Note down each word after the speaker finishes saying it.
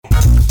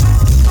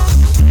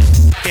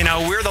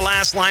we're the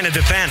last line of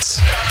defense.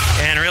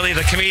 And really,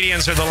 the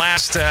comedians are the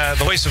last, the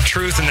voice of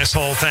truth in this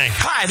whole thing.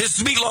 Hi, this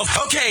is Meatloaf.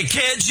 Okay,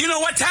 kids, you know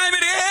what time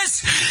it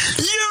is?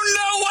 You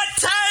know what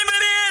time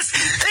it is?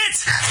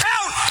 It's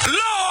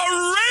Outlaw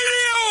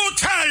Radio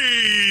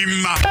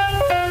time!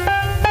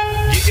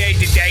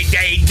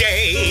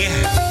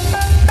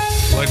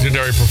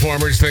 Legendary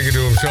performer thinking to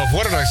himself,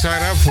 what did I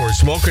sign up for?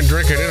 Smoking,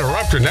 drinking,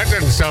 interrupting. That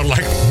doesn't sound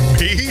like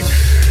me.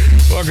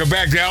 Welcome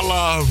back to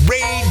Outlaw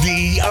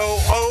Radio.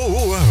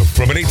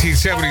 From an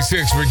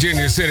 1876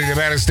 Virginia City,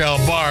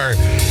 Nevada-style bar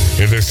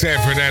in the San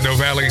Fernando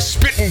Valley,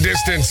 spitting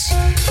distance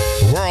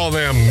where all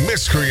them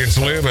miscreants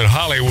live in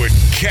Hollywood,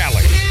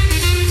 Cali.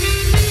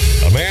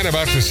 A man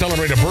about to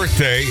celebrate a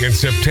birthday in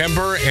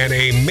September, and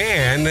a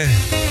man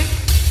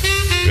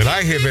that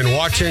I have been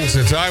watching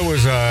since I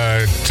was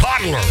a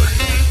toddler.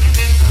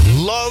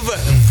 Love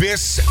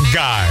this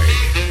guy.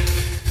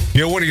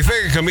 When you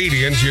think of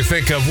comedians, you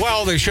think of,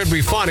 well, they should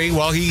be funny.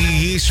 Well,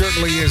 he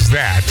certainly is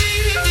that.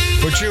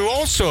 But you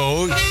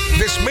also,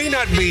 this may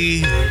not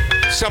be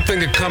something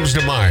that comes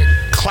to mind.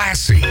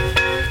 Classy.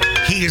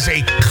 He is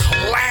a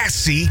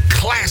classy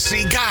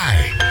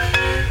guy.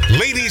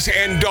 Ladies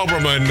and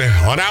Doberman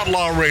on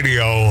Outlaw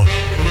Radio,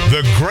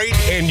 the great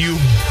and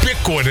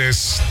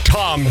ubiquitous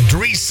Tom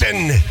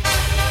Dreesen.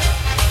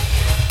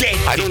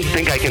 I don't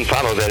think I can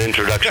follow that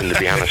introduction, to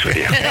be honest with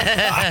you.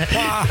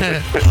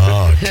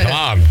 Oh,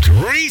 Tom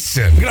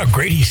Dreesen. Look how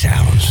great he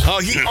sounds. Oh,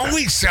 he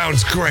always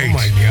sounds great. Oh,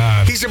 my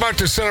God. He's about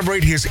to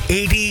celebrate his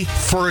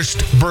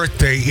 81st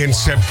birthday in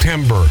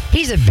September.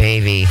 He's a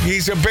baby.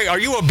 Are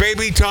you a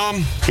baby,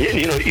 Tom?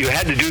 You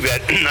had to do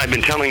that. I've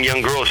been telling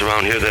young girls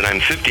around here that I'm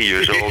 50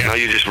 years old. Now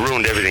you just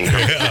ruined everything.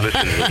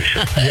 Listen to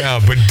this. Yeah,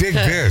 but dig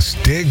this.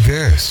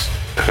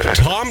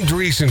 Tom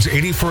Dreesen's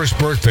 81st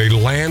birthday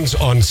lands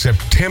on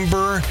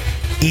September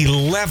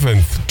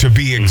 11th, to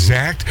be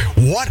exact.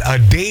 What a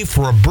day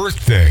for a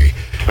birthday.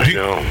 I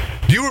know.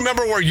 Do you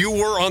remember where you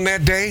were on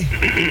that day?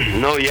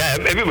 No, yeah,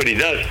 everybody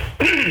does.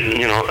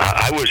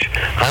 I was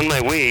on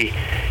my way.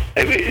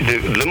 The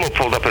limo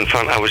pulled up in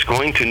front. I was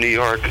going to New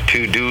York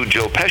to do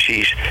Joe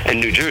Pesci's, and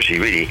New Jersey,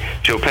 really.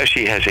 Joe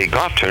Pesci has a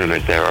golf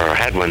tournament there, or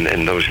had one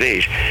in those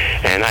days.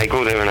 And I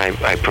go there and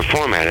I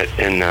perform at it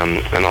and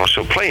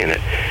also play in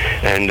it.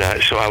 And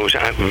so I was,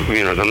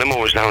 the limo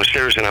was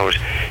downstairs and I was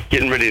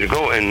getting ready to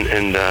go.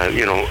 And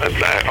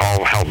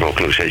all hell broke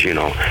loose, as you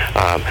know.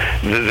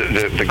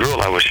 The girl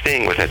I was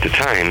staying with at the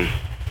time,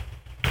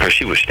 or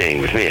she was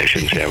staying with me, I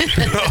shouldn't say I was.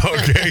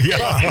 Okay,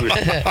 yeah.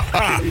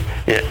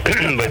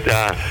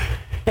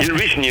 But the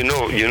reason you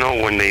know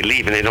when they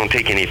leave and they don't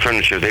take any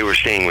furniture, they were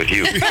staying with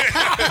you. Is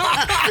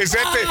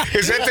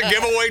that the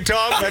giveaway,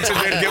 Tom? That's a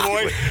dead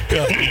giveaway?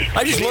 Yeah.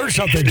 I just learned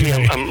something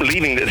today. I'm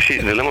leaving the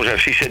limo.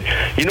 She said,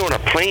 what a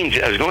plane,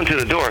 I was going to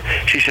the door.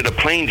 She said, a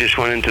plane just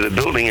went into the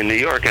building in New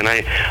York. And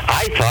I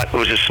thought it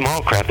was a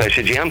small craft. I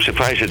said, I'm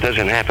surprised it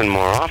doesn't happen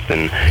more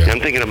often. Yeah. And I'm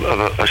thinking of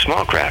a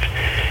small craft.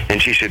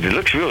 And she said, it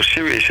looks real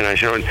serious. And I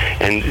said,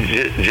 and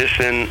just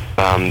then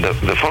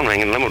the phone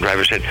rang and the limo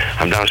driver said,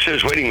 I'm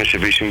downstairs waiting, Mr.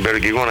 Dreesen, you better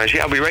get going. I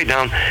said, I'll be right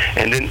down.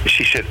 And then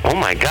she said, oh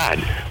my God,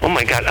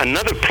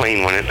 another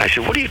plane went in. I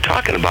said, what are you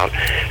talking about?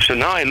 So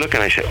now I look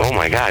and I said, oh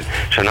my God.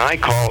 So now I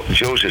call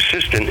Joe's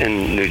assistant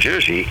in New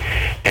Jersey,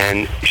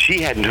 and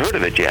she hadn't heard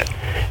of it yet.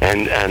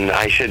 And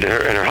I said to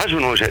her, and her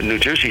husband was a New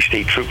Jersey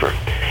State Trooper.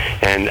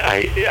 And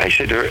I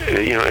said to her,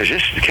 is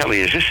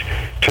this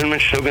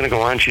tournament still going to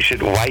go on? She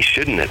said, why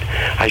shouldn't it?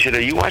 I said,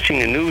 are you watching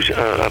the news?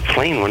 A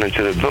plane went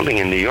into the building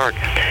in New York.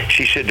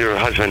 She said to her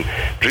husband,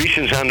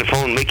 Dreesen's on the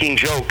phone making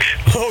jokes.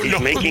 Oh, He's no.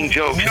 making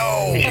jokes.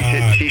 No.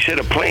 He said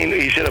a plane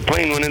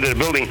went into the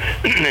building.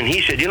 And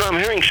he said, I'm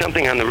hearing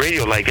something on the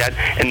radio like that.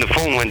 And the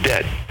phone went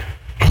dead.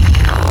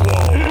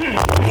 Whoa.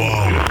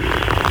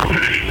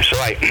 So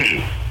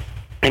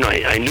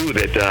I knew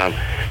that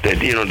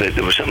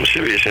there was something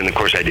serious, and of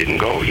course I didn't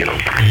go.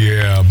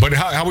 Yeah, but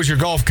how was your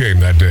golf game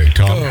that day,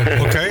 Tom?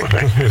 Okay.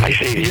 I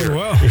stayed here.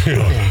 Well.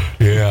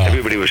 Yeah.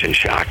 Everybody was in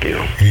shock.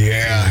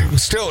 Yeah.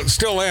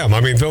 Still am.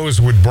 I mean, those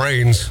with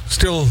brains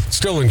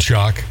still in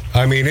shock.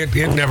 I mean, it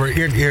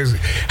is.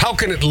 How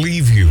can it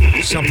leave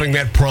you? Something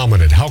that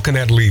prominent. How can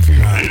that leave you?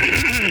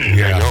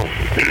 Yeah. I know.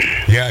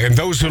 Yeah, and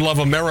those who love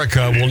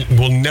America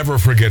will never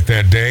forget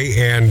that day.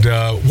 And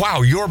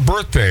wow, your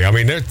birthday. I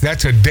mean,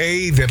 that's a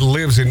day that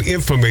lives in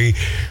infamy,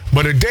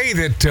 but a day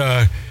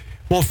that,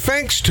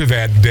 thanks to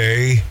that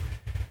day,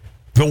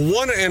 the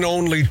one and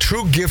only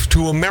true gift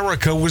to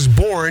America was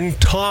born,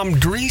 Tom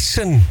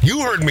Dreesen.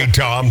 You heard me,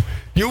 Tom.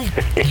 You're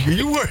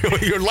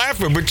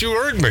laughing, but you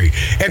heard me.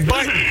 And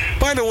by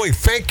the way,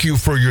 thank you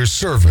for your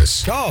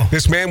service. Oh.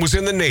 This man was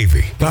in the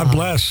Navy. God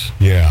bless.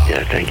 Yeah.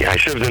 Yeah, thank you. I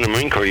served in the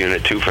Marine Corps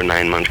unit, too, for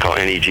 9 months, called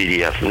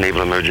NEGDF,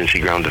 Naval Emergency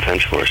Ground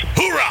Defense Force.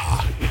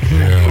 Hoorah!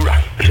 Yeah.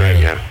 Hoorah. That's right,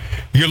 yeah.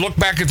 You look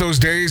back at those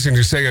days and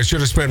you say, I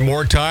should have spent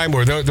more time,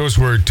 or those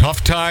were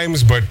tough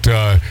times, but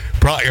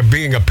probably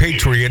being a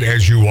patriot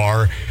as you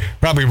are,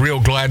 probably real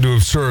glad to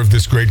have served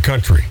this great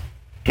country.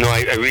 No,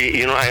 I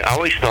really, I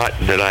always thought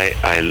that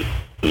I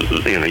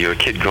you're a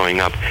kid growing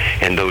up.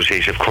 In those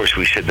days, of course,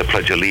 we said the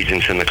Pledge of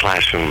Allegiance in the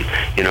classroom.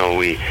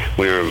 We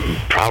were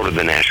proud of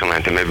the national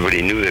anthem.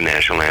 Everybody knew the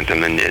national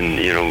anthem, and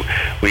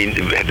we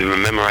had to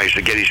memorize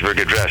the Gettysburg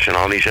Address and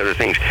all these other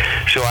things.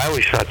 So I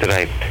always thought that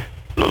I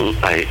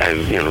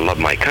love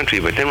my country,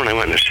 but then when I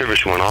went in the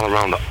service, went all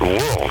around the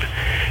world,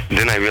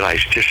 then I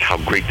realized just how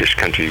great this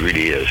country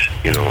really is,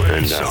 and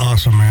it's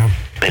awesome, man.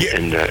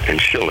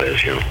 And still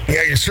is,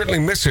 Yeah, you certainly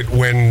miss it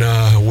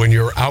when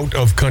you're out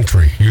of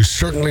country. You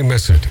certainly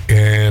miss it,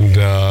 and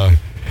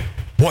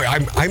boy,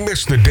 I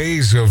miss the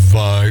days of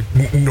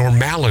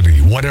normality,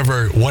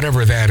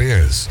 whatever that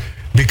is,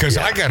 because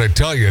I got to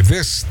tell you,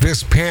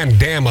 this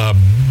pandemic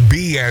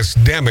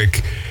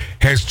BS-demic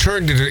has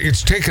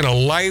it's taken a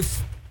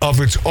life of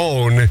its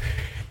own,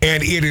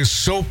 and it is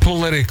so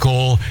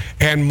political.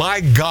 And my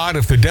God,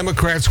 if the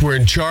Democrats were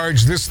in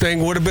charge, this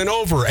thing would have been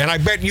over. And I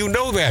bet you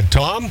know that,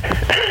 Tom.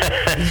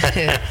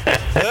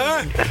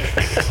 Huh?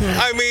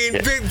 I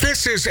mean,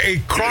 this is a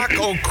crock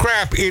o'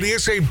 crap. It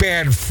is a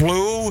bad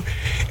flu,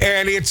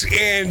 and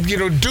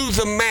do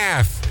the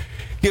math.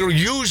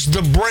 Use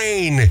the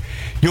brain.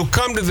 You'll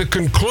come to the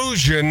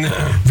conclusion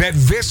that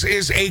this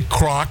is a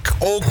crock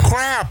o'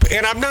 crap.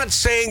 And I'm not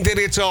saying that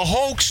it's a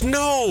hoax.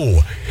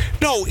 No,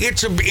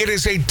 it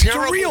is a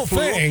terrible real flu.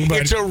 thing.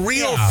 But it's a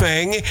real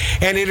thing,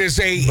 and it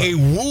is a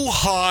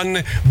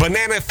Wuhan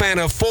banana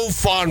fana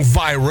fofan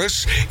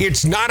virus.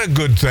 It's not a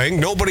good thing.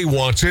 Nobody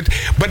wants it.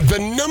 But the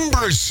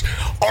numbers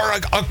are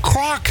a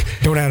crock.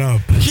 Don't add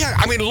up. Yeah,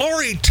 I mean,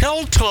 Lori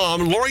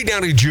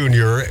Downey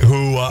Jr.,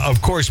 who,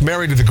 of course,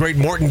 married to the great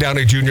Morton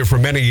Downey Jr. for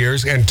many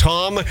years, and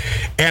Tom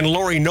and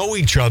Lori know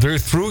each other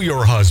through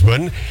your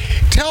husband.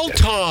 Tell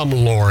Tom,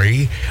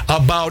 Lori,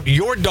 about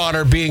your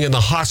daughter being in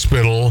the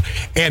hospital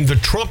and the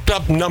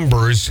trumped-up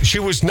numbers. She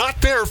was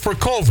not there for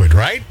COVID,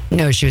 right?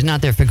 No, she was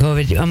not there for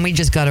COVID. We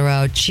just got her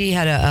out. She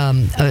had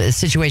a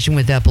situation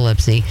with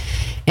epilepsy.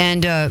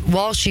 And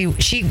while she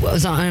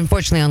was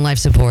unfortunately on life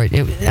support,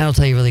 I'll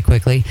tell you really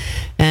quickly,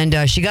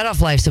 and she got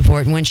off life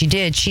support, and when she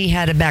did, she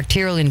had a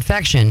bacterial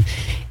infection,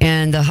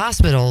 and the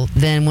hospital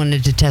then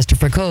wanted to test her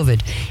for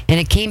COVID, and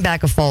it came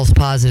back a false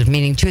positive,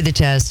 meaning 2 of the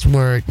tests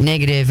were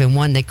negative and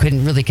 1 they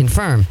couldn't really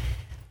confirm.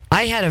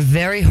 I had a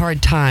very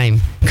hard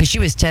time, because she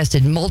was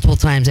tested multiple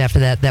times after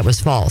that was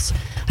false.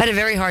 I had a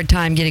very hard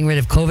time getting rid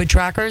of COVID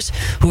trackers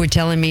who were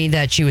telling me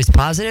that she was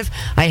positive.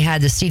 I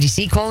had the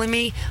CDC calling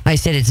me. I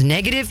said, it's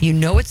negative. You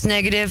know it's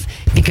negative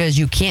because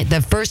you can't.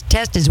 The first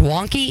test is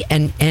wonky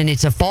and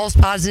it's a false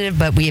positive,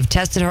 but we have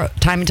tested her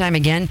time and time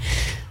again.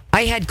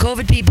 I had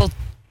COVID people.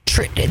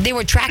 They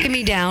were tracking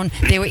me down.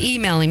 They were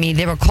emailing me.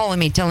 They were calling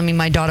me, telling me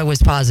my daughter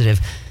was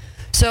positive.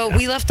 So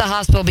we left the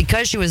hospital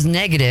because she was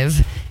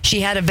negative. She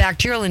had a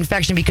bacterial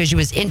infection because she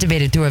was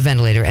intubated through a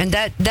ventilator. And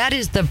that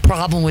is the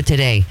problem with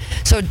today.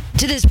 So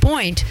to this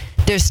point,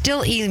 they're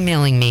still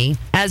emailing me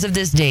as of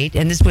this date.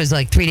 And this was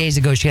like 3 days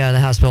ago she got out of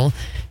the hospital.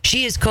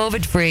 She is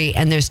COVID-free,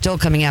 and they're still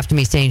coming after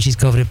me saying she's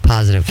COVID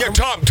positive. Yeah,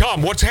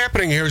 Tom, what's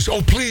happening here is,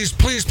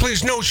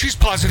 please, no, she's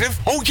positive.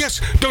 Oh,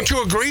 yes, don't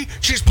you agree?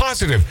 She's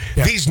positive.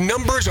 Yeah. These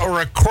numbers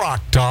are a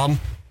crock, Tom.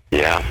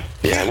 Yeah.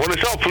 Well,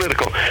 it's all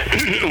political.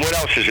 What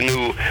else is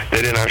new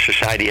that in our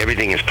society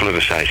everything is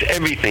politicized?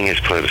 Everything is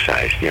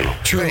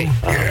politicized, True.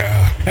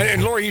 Yeah.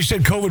 And Lori, you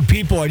said COVID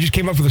people. I just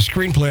came up with a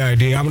screenplay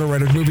idea. I'm going to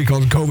write a movie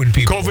called COVID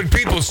People. COVID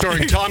People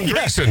starring Tom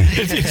Dreesen.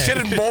 Instead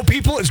of mole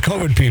people, it's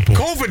COVID People.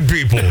 COVID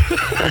People.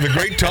 The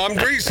great Tom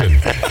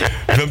Dreesen.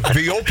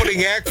 The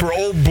opening act for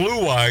Old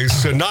Blue Eyes,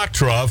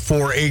 Sinatra,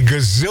 for a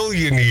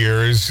gazillion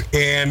years.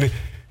 And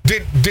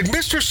did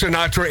Mr.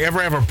 Sinatra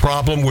ever have a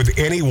problem with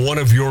any one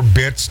of your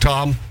bits,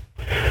 Tom?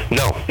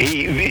 No.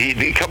 He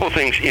a couple of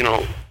things,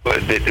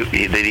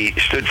 that he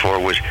stood for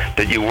was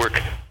that you work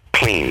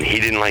clean. He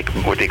didn't like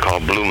what they call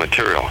blue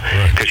material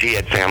because he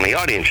had family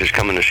audiences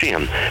coming to see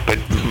him. But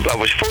I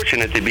was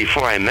fortunate that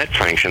before I met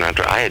Frank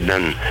Sinatra, I had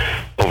done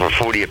over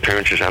 40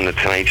 appearances on The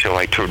Tonight Show.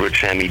 I toured with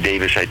Sammy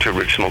Davis. I toured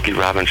with Smokey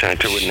Robinson. I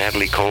toured with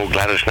Natalie Cole,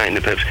 Gladys Knight and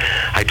the Pips.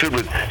 I toured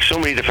with so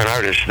many different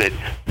artists that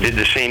did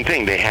the same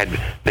thing. They had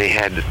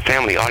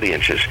family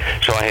audiences.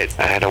 So I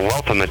had a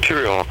wealth of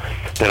material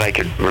that I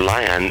could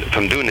rely on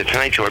from doing The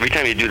Tonight Show. Every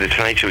time you do The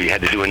Tonight Show, you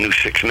had to do a new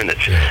 6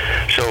 minutes.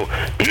 So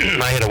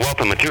I had a wealth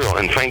of material,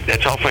 and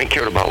that's all Frank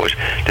cared about was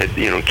that,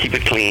 keep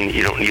it clean.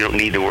 You don't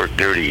need to work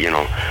dirty,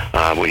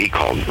 what he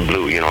called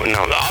blue,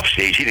 Now, off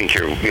stage, he didn't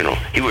care,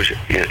 he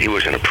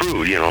wasn't a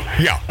prude, nor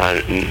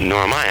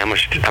am I.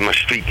 I'm a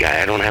street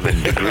guy. I don't have a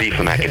degree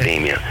from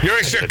academia. You're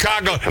a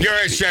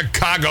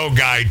Chicago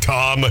guy,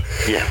 Tom.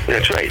 Yeah,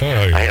 that's right.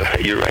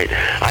 You're right.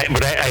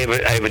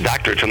 I have a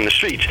doctorate from the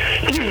streets.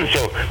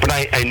 But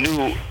I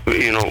knew,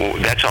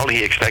 that's all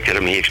he expected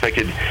of me. He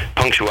expected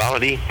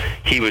punctuality.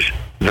 He was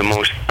the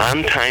most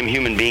on-time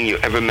human being you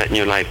ever met in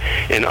your life.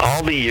 In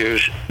all the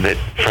years that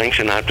Frank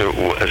Sinatra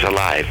was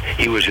alive,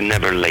 he was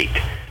never late.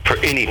 for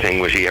anything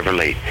was he ever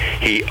late.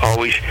 He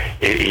always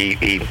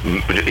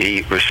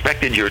he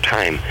respected your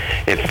time.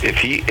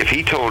 If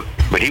he told,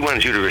 but he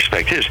wanted you to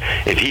respect his.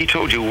 If he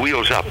told you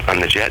wheels up on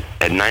the jet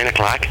at 9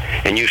 o'clock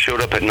and you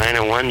showed up at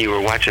 9:01, you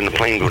were watching the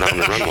plane go down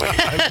the runway.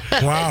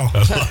 Wow. I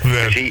love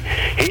that.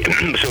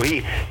 So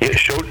he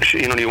showed,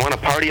 you know, do you want to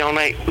party all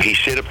night? He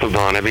stayed up till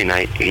dawn every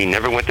night. He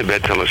never went to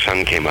bed till the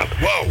sun came up.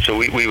 Whoa. So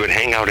we would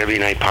hang out every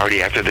night,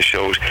 party after the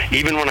shows.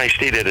 Even when I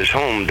stayed at his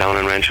home down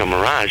in Rancho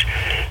Mirage,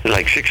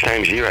 like 6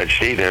 times a year I'd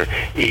stay there.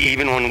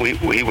 Even when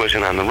he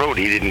wasn't on the road,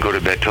 he didn't go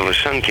to bed till the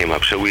sun came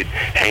up. So we'd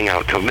hang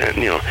out till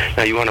then. You know,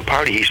 now you want to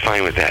party, he's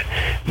fine with that.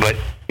 But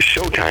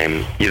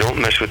showtime, you don't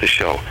mess with the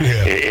show.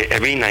 Yeah.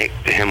 Every night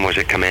to him was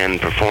a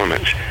command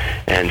performance.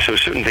 And so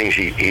certain things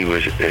he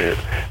was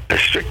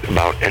strict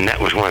about, and that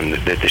was one,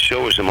 that the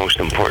show was the most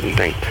important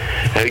thing.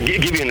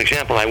 Give you an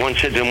example. I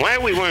once said to him, why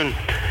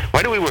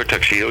do we wear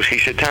tuxedos? He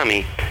said,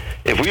 Tommy,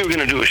 if we were going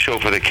to do a show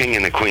for the king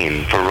and the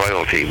queen, for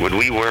royalty, would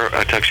we wear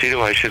a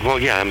tuxedo? I said, well,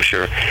 yeah, I'm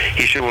sure.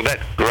 He said, well, that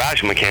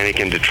garage mechanic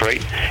in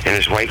Detroit and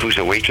his wife, who's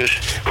a waitress,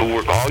 who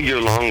work all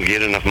year long to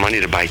get enough money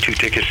to buy 2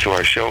 tickets to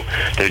our show,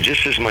 they're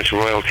just as much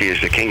royalty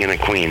as the king and the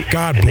queen.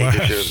 God and bless.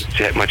 they deserve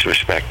that much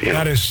respect. You know?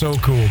 That is so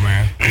cool,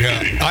 man.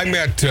 Yeah, I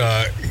met,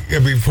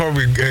 before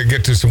we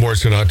get to some more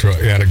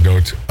Sinatra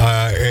anecdotes,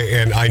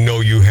 and I know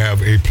you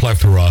have a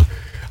plethora,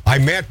 I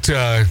met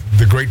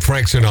the great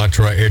Frank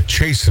Sinatra at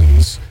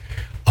Chasen's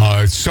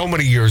so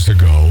many years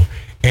ago,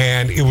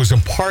 and it was a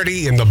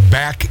party in the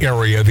back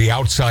area, the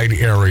outside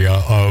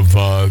area of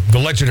the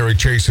legendary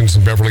Chasen's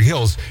in Beverly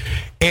Hills.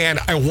 And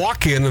I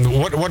walk in, and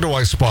what do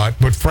I spot?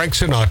 But Frank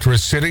Sinatra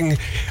sitting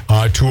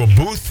to a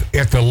booth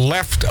at the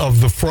left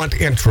of the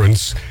front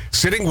entrance,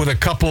 sitting with a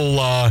couple,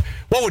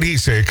 what would he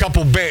say? A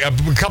couple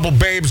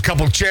babes,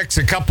 couple chicks,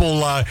 a couple,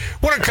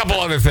 what are a couple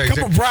other things?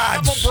 Couple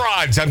broads. Couple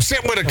broads. I'm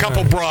sitting with a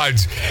couple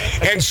broads.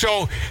 And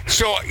so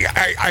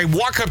I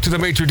walk up to the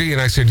maitre d'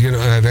 and I said, you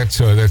know,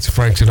 that's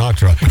Frank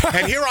Sinatra.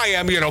 And here I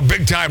am, you know,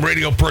 big time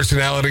radio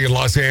personality in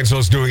Los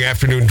Angeles doing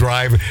afternoon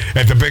drive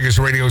at the biggest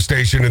radio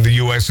station in the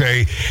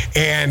USA.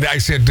 And I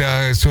said,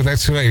 so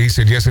that's tonight. He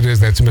said, yes, it is.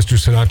 That's Mr.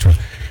 Sinatra.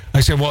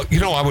 I said, well, you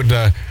know, I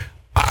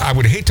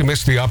would hate to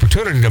miss the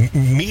opportunity to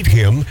meet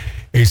him.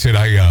 He said,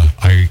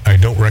 I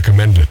don't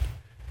recommend it.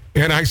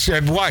 And I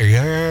said, why?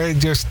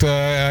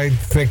 I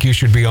think you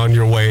should be on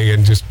your way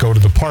and just go to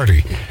the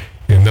party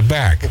in the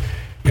back.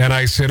 And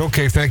I said,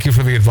 okay, thank you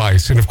for the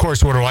advice. And of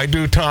course, what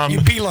do, Tom? You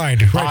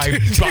beelined,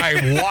 right?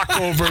 I walk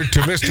over to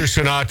Mr.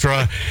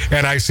 Sinatra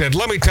and I said,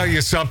 let me tell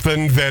you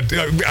something that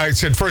I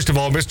said, first of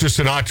all, Mr.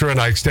 Sinatra, and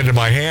I extended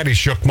my hand. He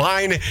shook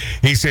mine.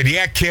 He said,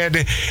 yeah,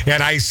 kid.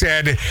 And I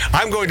said,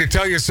 I'm going to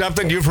tell you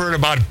something you've heard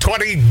about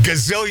 20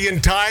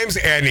 gazillion times,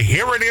 and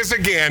here it is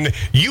again.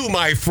 You,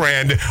 my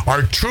friend,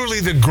 are truly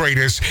the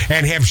greatest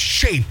and have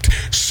shaped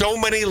so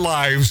many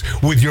lives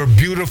with your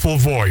beautiful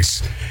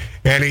voice.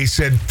 And he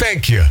said,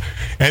 thank you.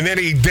 And then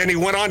he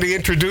went on to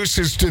introduce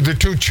us to the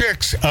 2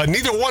 chicks.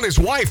 Neither one his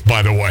wife,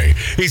 by the way.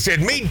 He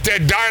said, meet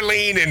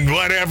Darlene and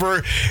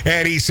whatever.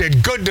 And he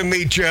said, good to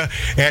meet you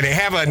and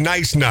have a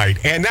nice night.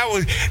 And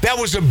that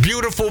was a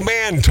beautiful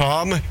man,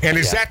 Tom. And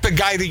is that the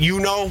guy that you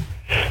know?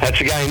 That's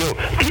the guy I knew.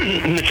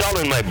 It's all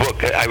in my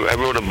book. I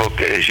wrote a book,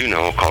 as you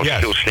know, called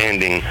Still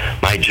Standing,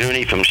 My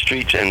Journey from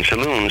Streets and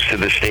Saloons to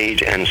the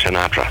Stage and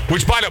Sinatra.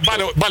 Which, by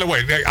the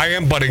way, I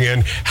am butting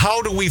in.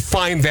 How do we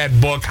find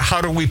that book? How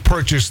do we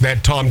purchase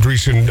that Tom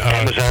Dreesen?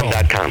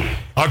 Amazon.com.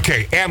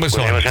 Okay,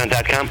 Amazon.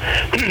 Amazon.com.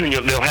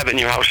 They'll have it in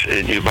your house,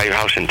 by your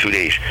house in 2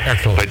 days.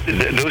 Excellent.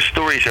 But those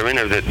stories are in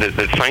there,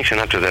 that Frank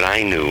Sinatra that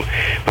I knew.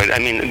 But, I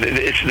mean,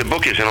 the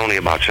book isn't only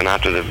about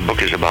Sinatra. The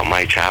book is about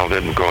my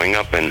childhood growing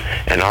up and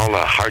all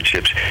the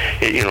hardships.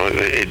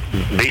 It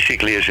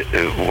basically is,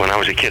 when I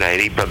was a kid, I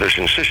had 8 brothers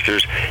and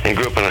sisters and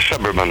grew up in a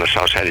suburb on the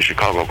south side of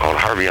Chicago called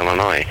Harvey,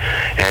 Illinois.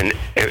 And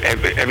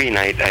every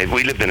night,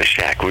 we lived in a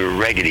shack. We were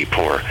raggedy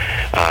poor.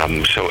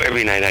 So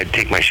every night I'd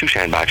take my shoe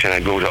shine box and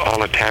I'd go to all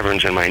the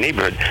taverns in my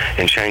neighborhood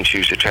and shine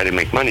shoes to try to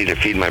make money to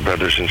feed my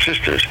brothers and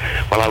sisters.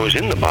 While I was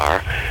in the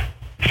bar,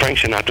 Frank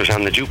Sinatra's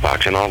on the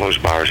jukebox in all those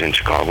bars in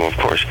Chicago, of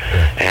course.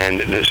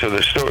 And so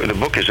the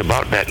book is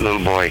about that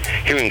little boy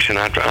hearing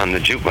Sinatra on the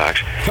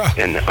jukebox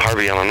in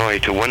Harvey, Illinois,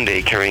 to one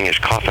day carrying his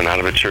coffin out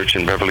of a church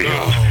in Beverly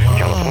Hills,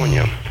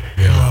 California.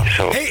 Yeah.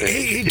 So,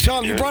 hey,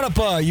 Tom, you brought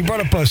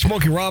up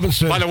Smokey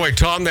Robinson. By the way,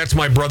 Tom, that's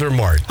my brother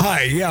Mart.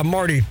 Hi, yeah,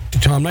 Marty.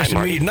 Tom, nice to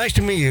meet you. Nice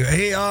to meet you.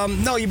 Hey,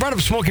 no, you brought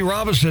up Smokey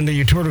Robinson that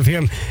you toured with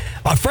him.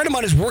 A friend of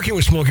mine is working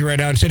with Smokey right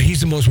now and said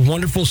he's the most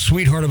wonderful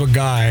sweetheart of a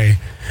guy.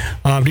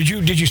 Did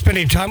you spend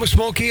any time with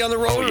Smokey on the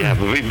road? Oh, yeah,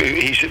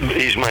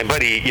 he's my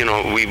buddy. You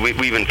know, we've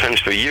been friends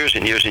for years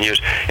and years and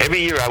years.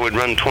 Every year I would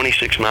run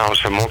 26 miles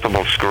for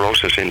multiple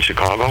sclerosis in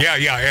Chicago.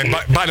 Yeah. And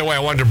by the way, I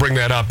wanted to bring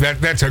that up.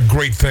 That's a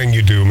great thing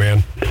you do,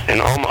 man.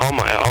 And all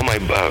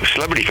my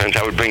celebrity friends,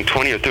 I would bring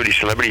 20 or 30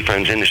 celebrity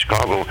friends into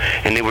Chicago,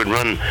 and they would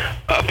run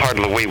part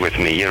of the way with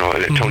me. You know,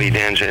 Tony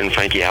Danza and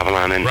Frankie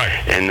Avalon and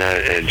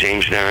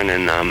James Darren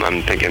and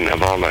I'm thinking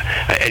of all the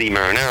Eddie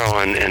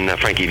Marinero and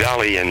Frankie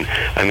Valli, and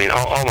I mean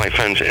all my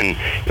friends, and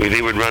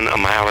they would run a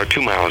mile or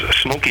 2 miles.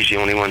 Smokey's the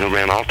only one who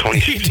ran all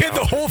 26 He did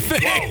the whole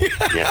thing.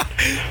 Yeah.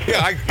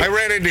 Yeah, I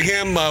ran into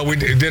him. We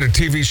did a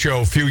TV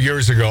show a few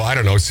years ago. I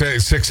don't know,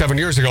 6-7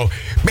 years ago.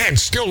 Man,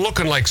 still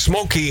looking like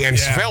Smokey and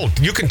svelte.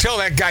 You can tell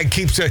that guy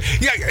keeps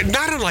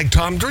not unlike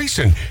Tom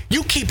Dreesen.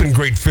 You keep in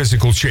great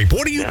physical shape.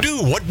 What do you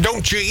do? What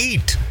don't you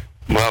eat?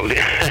 Well, I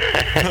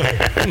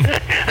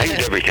eat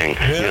everything.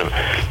 Yeah.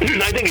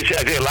 I think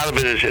a lot of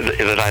it is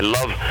that I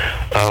love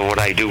what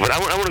I do. But I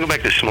want to go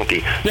back to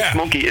Smokey. Yeah.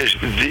 Smokey is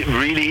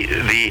really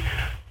the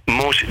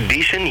most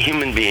decent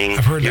human being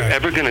you're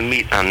ever going to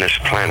meet on this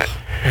planet.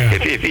 Yeah.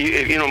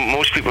 If you know,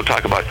 most people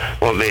talk about,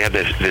 well, they have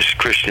this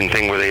Christian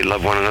thing where they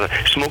love one another.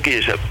 Smokey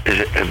is a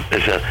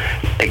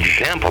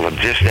example of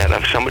just that,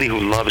 of somebody who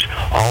loves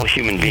all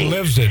human beings. He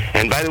lives it.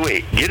 And by the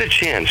way, get a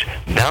chance,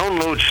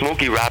 download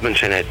Smokey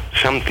Robinson at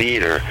some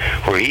theater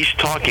where he's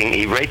talking.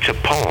 He writes a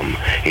poem.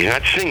 He's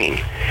not singing.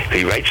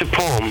 He writes a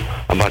poem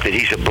about that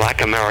he's a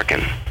black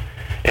American.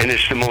 And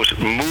it's the most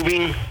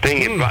moving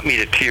thing. It brought me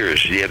to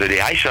tears the other day.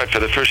 I saw it for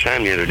the first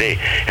time the other day.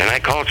 And I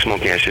called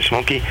Smokey. I said,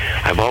 Smokey,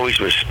 I've always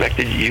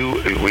respected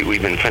you.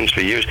 We've been friends for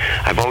years.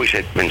 I've always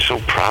been so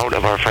proud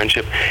of our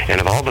friendship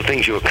and of all the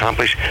things you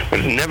accomplished.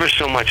 But never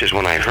so much as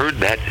when I heard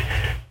that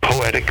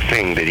poetic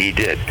thing that he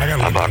did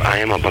about I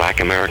am a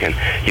black American.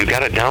 You got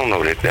to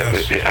download it.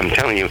 Yes. I'm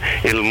telling you,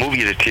 it'll move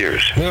you to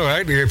tears. All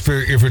right. If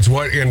it's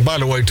what, and by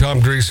the way,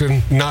 Tom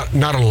Dreesen,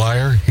 not a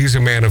liar. He's a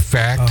man of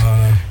fact.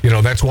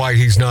 That's why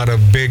he's not a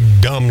big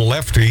dumb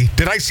lefty.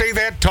 Did I say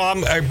that,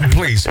 Tom?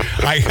 Please,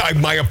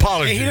 my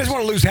apologies. He doesn't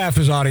want to lose half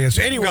his audience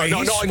anyway.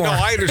 No,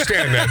 I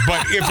understand that.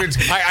 But if it's,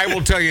 I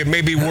will tell you, it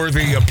may be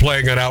worthy of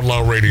playing on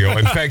Outlaw Radio.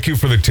 And thank you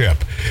for the tip.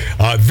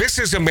 This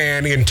is a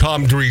man in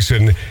Tom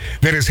Dreesen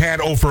that has had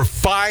over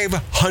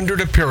 500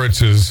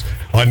 appearances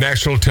on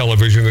national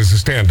television as a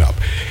stand-up.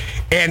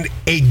 And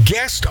a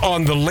guest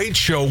on The Late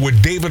Show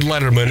with David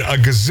Letterman a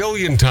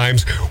gazillion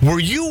times. Were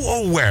you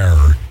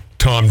aware,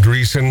 Tom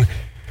Dreesen,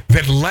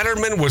 that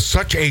Letterman was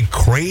such a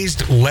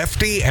crazed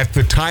lefty at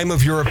the time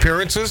of your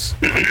appearances?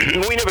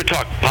 We never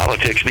talk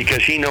politics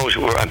because he knows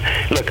where I'm.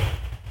 Look,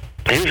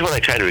 here's what I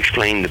try to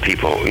explain to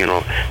people,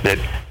 that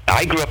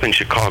I grew up in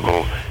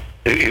Chicago.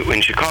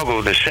 In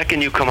Chicago, the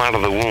second you come out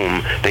of the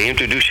womb, they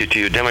introduce you to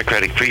your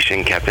Democratic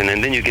precinct captain,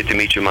 and then you get to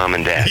meet your mom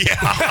and dad. Yeah,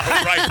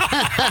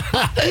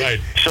 right.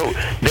 So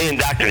they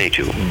indoctrinate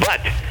you. But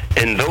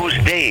in those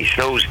days,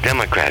 those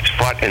Democrats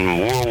fought in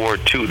World War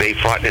II. They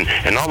fought in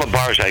all the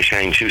bars I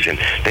shine shoes in.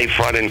 They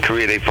fought in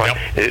Korea. They fought.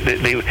 Yep.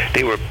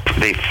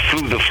 They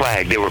flew the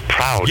flag. They were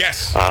proud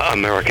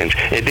Americans.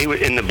 They were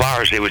in the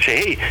bars. They would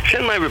say, "Hey,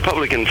 send my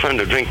Republican friend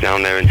a drink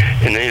down there." And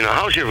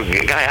how's your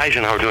guy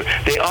Eisenhower doing?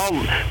 They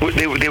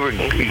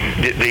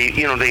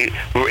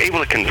were able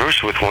to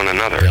converse with one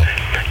another.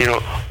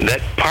 Yep.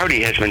 That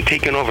party has been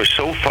taken over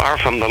so far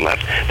from the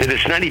left that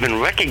it's not even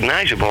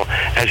recognizable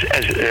as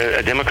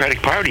a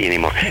Democratic Party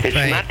anymore. It's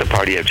not the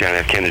party of John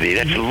F. Kennedy.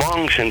 That's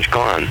long since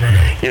gone.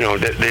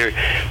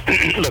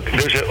 Look,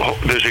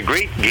 there's a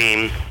great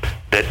game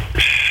that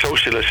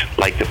socialists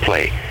like to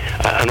play.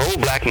 An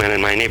old black man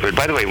in my neighborhood.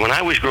 By the way, when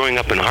I was growing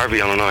up in Harvey,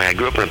 Illinois, I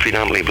grew up in a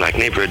predominantly black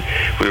neighborhood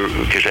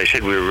because I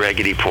said we were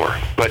raggedy poor.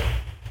 But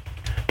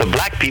the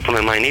black people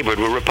in my neighborhood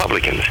were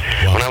Republicans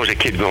when I was a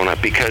kid growing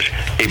up because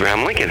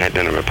Abraham Lincoln had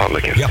been a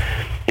Republican. Yep.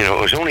 It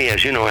was only,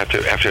 as you know, after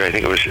I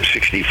think it was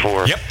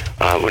 64,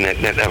 when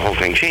that whole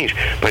thing changed.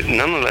 But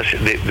nonetheless,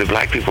 the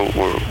black people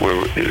were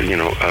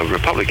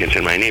Republicans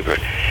in my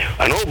neighborhood.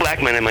 An old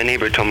black man in my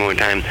neighborhood told me one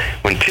time,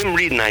 when Tim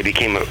Reed and I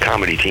became a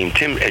comedy team,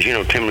 Tim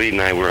Reed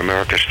and I were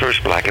America's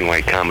first black and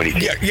white comedy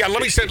team. Yeah.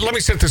 Let me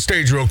set the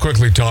stage real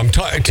quickly, Tom.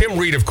 Tim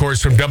Reed, of course,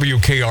 from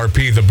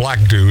WKRP, the black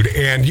dude,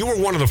 and you were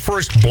one of the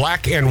first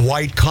black and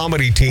white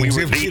comedy teams.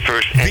 We were the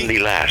first and the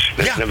last.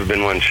 There's never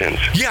been one since.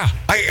 Yeah,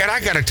 and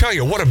I got to tell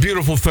you, what a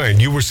beautiful thing.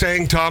 You were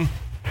saying, Tom?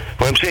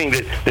 Well, I'm saying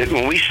that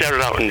when we started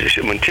out,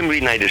 when Tim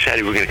Reed and I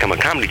decided we were going to become a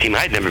comedy team,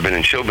 I'd never been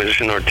in show business,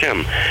 nor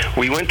Tim.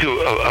 We went to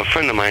a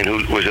friend of mine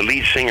who was a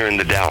lead singer in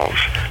the Dells,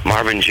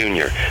 Marvin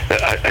Jr.,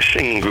 a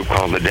singing group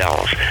called the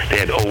Dells. They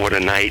had Oh, What a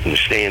Night and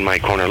Stay in My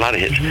Corner, a lot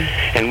of hits.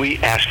 Mm-hmm. And we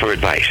asked for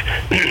advice.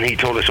 He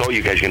told us,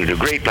 you guys are going to do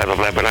great, blah, blah,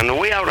 blah. But on the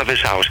way out of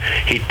his house,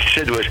 he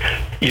said to us,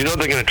 they're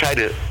going to try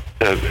to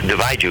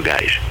divide you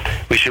guys.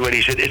 We said,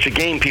 he said, it's a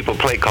game people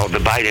play called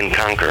Divide and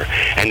Conquer,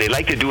 and they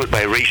like to do it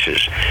by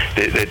races.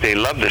 They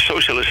love, the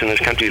socialists in this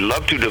country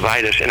love to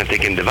divide us, and if they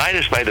can divide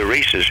us by the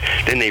races,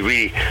 then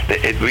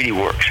it really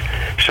works.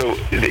 So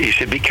he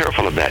said, be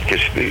careful of that,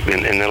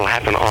 and it'll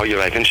happen all your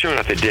life. And sure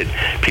enough, it did.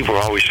 People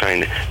were always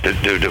trying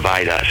to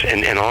divide us,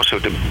 and also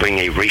to bring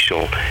a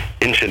racial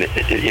incident,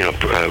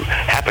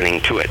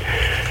 happening to it.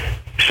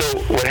 So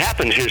what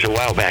happens is, a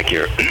while back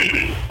here,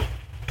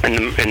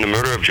 in the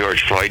murder of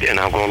George Floyd, and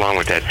I'll go along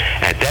with that.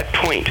 At that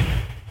point,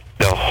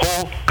 the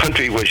whole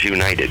country was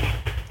united.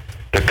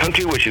 The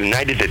country was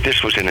united that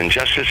this was an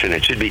injustice and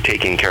it should be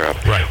taken care of.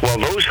 Right. Well,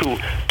 those who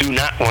do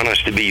not want us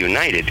to be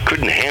united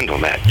couldn't handle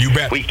that. You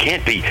bet. We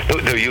can't be.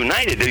 They're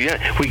united.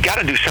 We got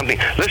to do something.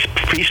 Let's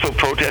peaceful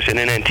protest, and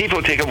then Antifa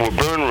will take over, will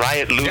burn,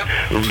 riot, loot. Yep.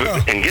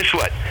 And guess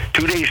what?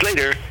 2 days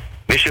later,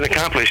 mission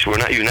accomplished. We're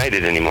not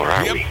united anymore,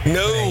 are we?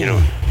 No. No.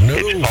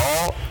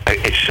 No.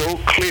 It's so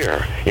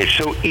clear. It's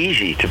so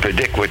easy to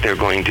predict what they're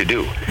going to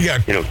do. Yeah.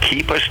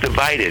 Keep us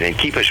divided and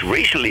keep us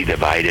racially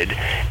divided,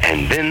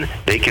 and then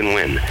they can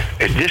win.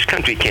 This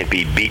country can't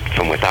be beat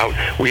from without.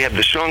 We have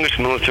the strongest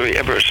military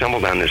ever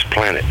assembled on this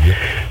planet.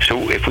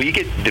 So if we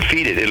get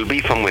defeated, it'll be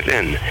from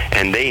within,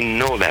 and they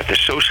know that. The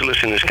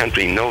socialists in this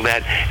country know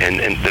that, and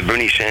the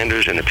Bernie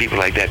Sanders and the people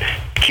like that.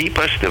 Keep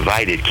us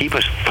divided. Keep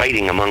us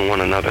fighting among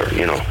one another,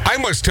 I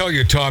must tell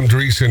you, Tom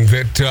Dreesen,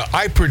 that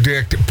I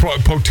predict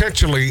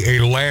potentially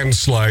a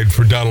landslide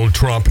for Donald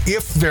Trump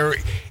if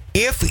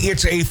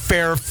it's a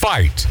fair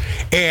fight.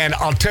 And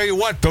I'll tell you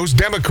what, those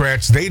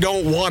Democrats, they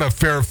don't want a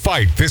fair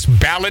fight. This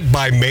ballot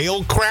by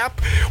mail crap,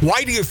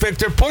 why do you think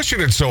they're pushing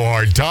it so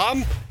hard,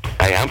 Tom?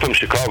 I'm from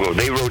Chicago.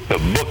 They wrote the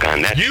book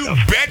on that. You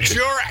bet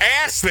your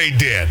ass they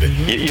did.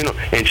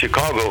 In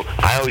Chicago,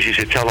 I always used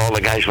to tell all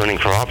the guys running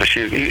for office,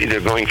 they're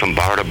going from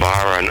bar to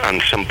bar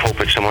on some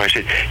pulpit somewhere. I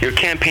said, you're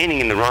campaigning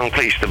in the wrong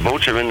place. The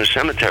votes are in the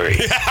cemetery.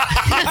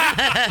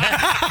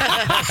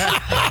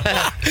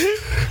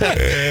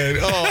 And,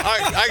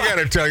 I got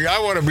to tell you, I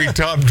want to be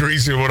Tom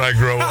Dreesen when I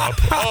grow up.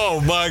 Oh,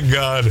 my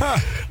God.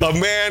 A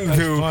man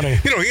who, funny.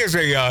 He has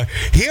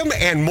him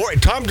and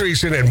Tom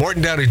Dreesen and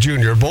Morton Downey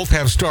Jr. both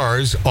have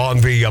stars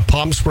on the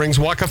Palm Springs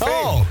Walk of Fame.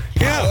 Oh,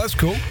 yeah, that's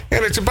cool.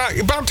 And it's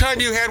about time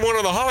you had one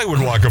on the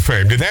Hollywood Walk of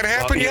Fame. Did that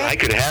happen yet? I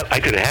could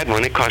have had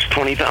one. It cost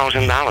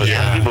 $20,000.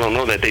 Yeah. People don't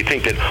know that. They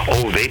think that,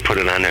 they put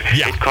it on there.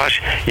 Yeah. It costs,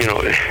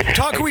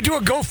 Tom, can we do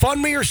a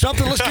GoFundMe or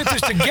something? Let's get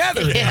this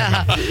together.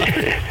 Yeah.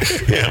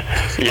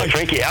 Yeah,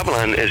 Frankie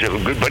Avalon is a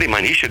good buddy of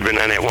mine. He should have been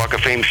on that Walk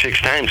of Fame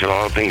 6 times of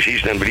all the things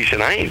he's done, but he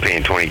said, I ain't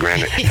paying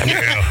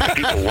 $20,000.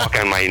 People walk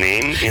on my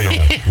name,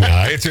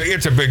 No,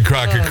 it's a big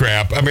crock of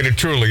crap. I mean, it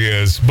truly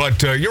is.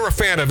 But you're a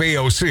fan of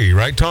AOC,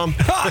 right, Tom?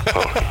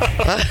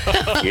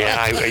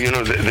 Yeah,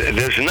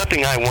 there's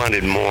nothing I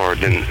wanted more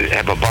than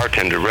have a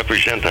bartender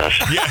represent us.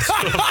 Yes.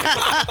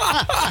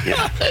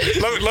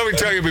 Let me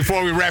tell you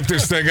before we wrap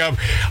this thing up,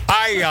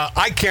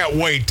 I can't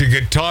wait to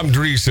get Tom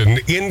Dreesen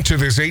into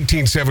this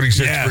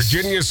 1876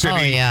 Virginia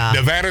City,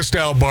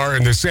 Nevada-style bar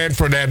in the San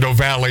Fernando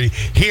Valley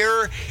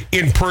here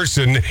in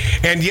person.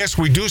 And yes,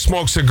 we do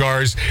smoke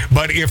cigars,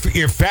 but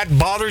if that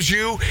bothers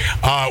you,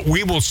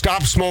 we will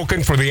stop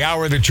smoking for the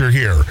hour that you're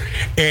here.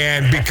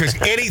 And because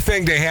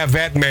anything to have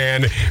that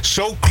man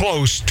so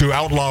close to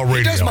Outlaw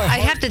Radio. I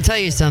have to tell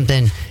you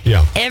something.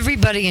 Yeah.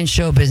 Everybody in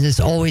show business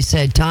always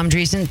said Tom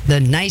Dreesen, the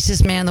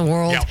nicest man in the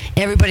world. Yep.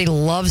 Everybody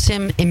loves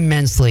him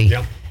immensely.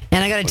 Yep.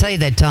 And I got to tell you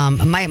that,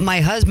 Tom, my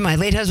late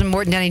husband,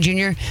 Morton Downey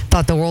Jr.,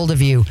 thought the world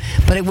of you.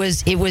 But it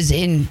was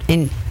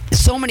in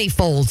so many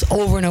folds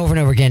over and over and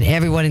over again.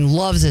 Everyone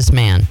loves this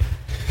man.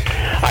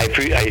 I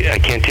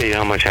can't tell you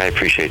how much I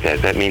appreciate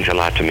that. That means a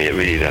lot to me. It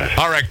really does.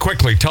 All right,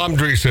 quickly, Tom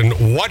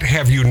Dreesen, what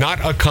have you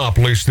not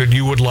accomplished that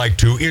you would like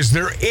to? Is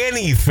there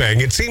anything?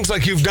 It seems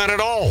like you've done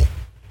it all.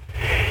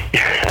 You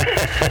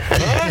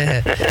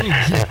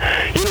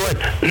know what?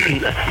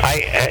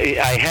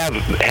 I have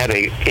had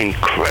an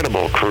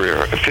incredible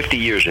career, 50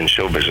 years in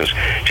show business,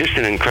 just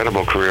an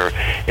incredible career,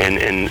 and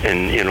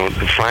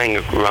flying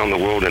around the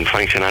world in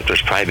Frank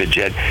Sinatra's private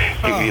jet,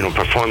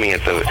 performing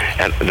at the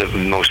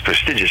most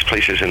prestigious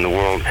places in the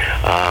world.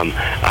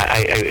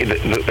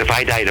 If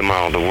I die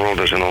tomorrow, the world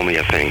doesn't owe me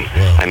a thing.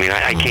 Wow. I mean,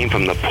 I came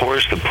from the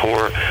poorest of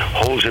poor,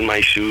 holes in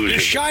my shoes. You're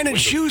shining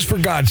shoes, for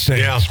God's sake,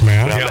 Yeah.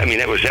 man. Well, I mean,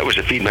 that was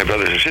to feed my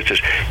brothers and sisters.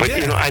 But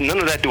none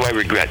of that do I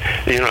regret.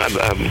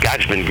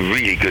 God's been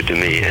really good to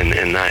me, and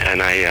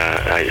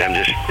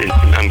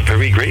I'm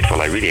very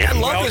grateful. I really am. I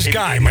love this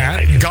guy,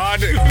 man.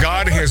 God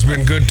has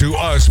been good to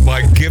us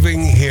by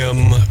giving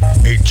him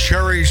a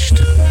cherished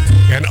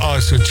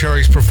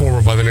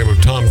performer by the name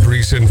of Tom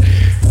Dreesen.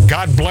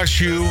 God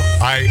bless you.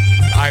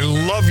 I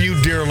love you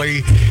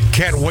dearly.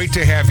 Can't wait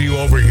to have you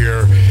over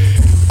here.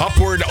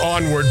 Upward,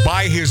 Onward,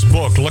 buy his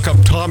book. Look up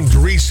Tom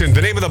Dreesen.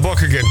 The name of the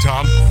book again,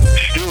 Tom?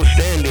 Still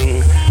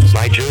Standing,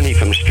 my journey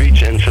from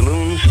streets and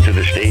saloons to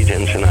the stage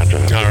and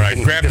Sinatra. All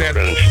right, grab that.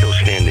 And still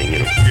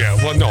standing, Yeah,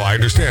 well, no, I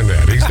understand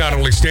that. He's not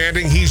only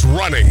standing, he's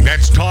running.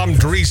 That's Tom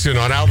Dreesen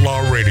on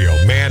Outlaw Radio.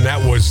 Man,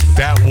 that was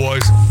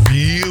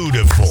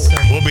beautiful.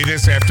 We'll be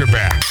this after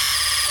back.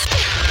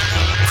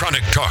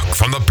 Chronic talk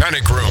from the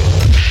panic room.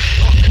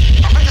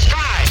 Up in the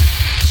sky.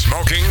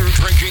 Smoking,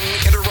 drinking,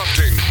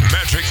 interrupting.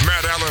 Magic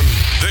Matt Allen.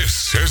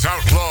 This is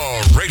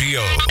Outlaw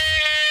Radio.